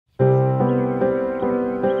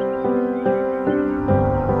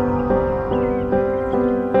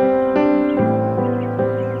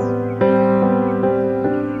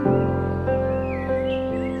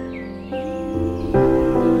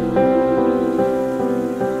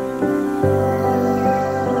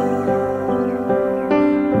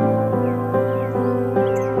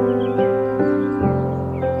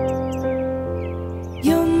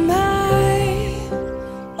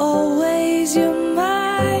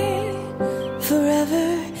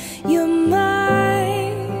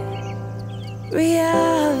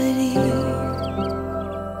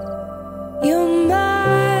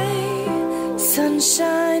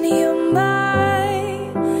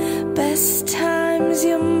'cause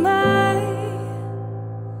you're my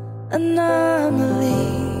anomaly.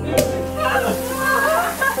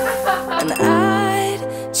 And I'd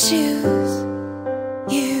choose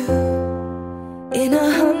you in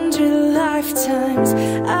 100 lifetimes.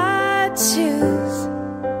 I'd choose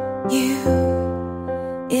you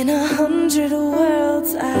in 100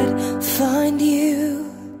 worlds. I'd find you,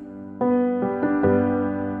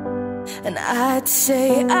 and I'd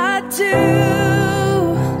say I do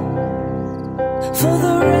for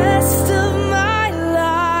the rest of my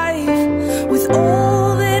life. With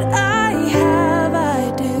all that I have, I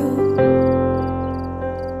do.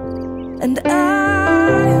 And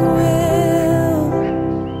I will,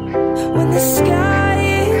 when the sky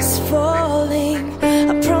is falling,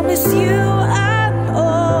 I promise you I'm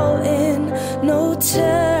all in. No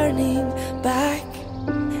turning back.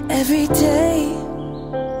 Every day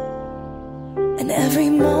and every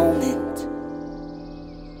moment,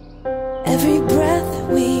 every breath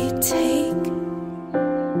we take,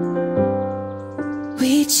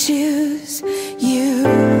 we choose you.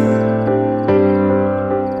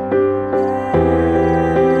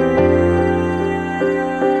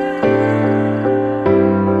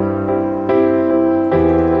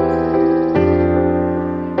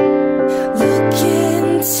 Look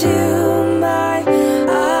into my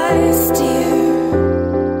eyes, dear.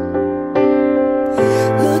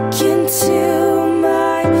 Look into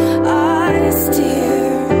my eyes,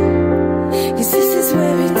 dear. 'Cause this is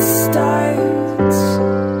where it starts.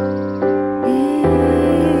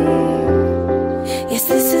 Yes,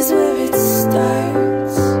 this is where it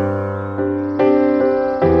starts.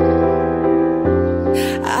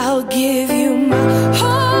 I'll give you my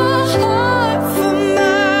whole heart for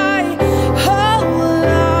my whole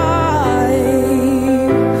life.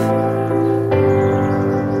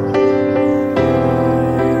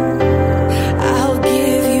 I'll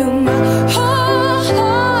give you my whole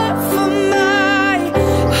heart for my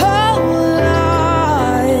whole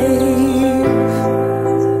life.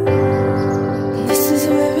 And this is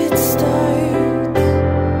where it starts.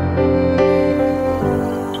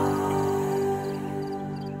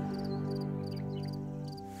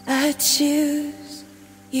 I choose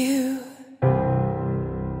you.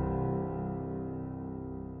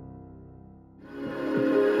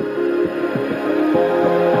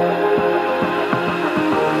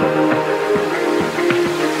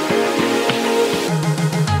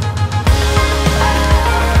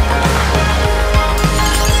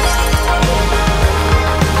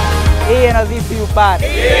 Éljen az ifjú pár!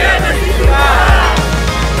 Éljen az ifjú pár!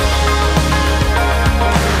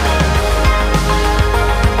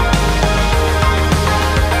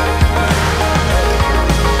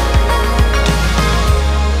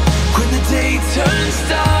 When the day turns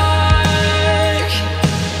dark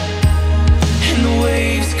and the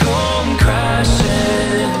waves come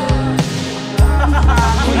crashing,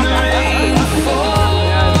 when the rain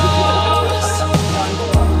falls,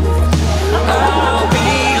 I'll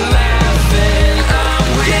be laughing. I'm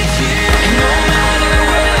with you. No matter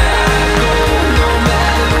where I go, no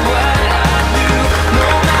matter what I do, no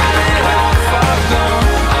matter how far I've gone,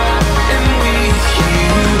 I am with you.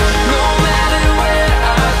 No matter where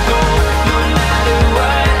I go, no matter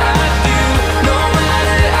what I do, no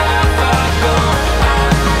matter how far I've gone,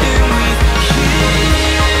 I am with you.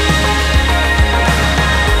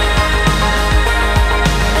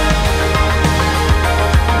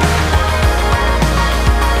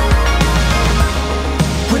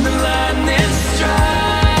 When the lightning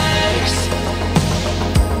strikes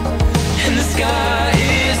and the sky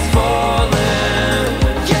is falling,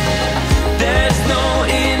 yeah, there's no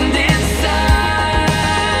end in sight.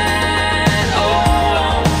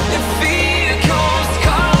 Oh, if fear comes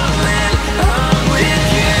calling, I'm with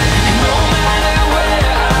you. No matter where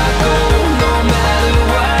I go, no matter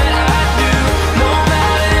what I do, no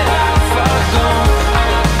matter how far I've gone,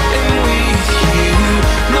 I am with you.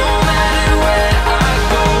 No matter where I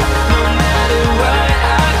go, no matter what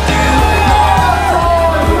I do,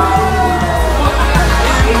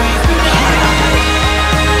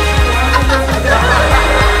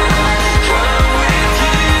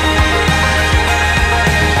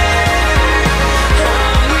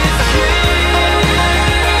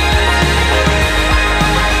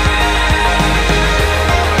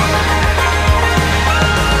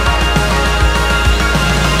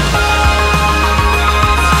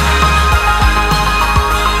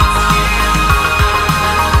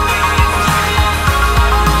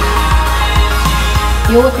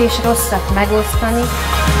 Jót és rosszat megosztani,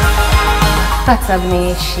 kacagni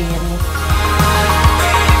és sírni.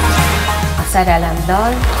 A szerelem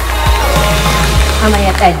dal,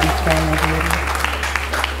 amelyet együtt kell megírni.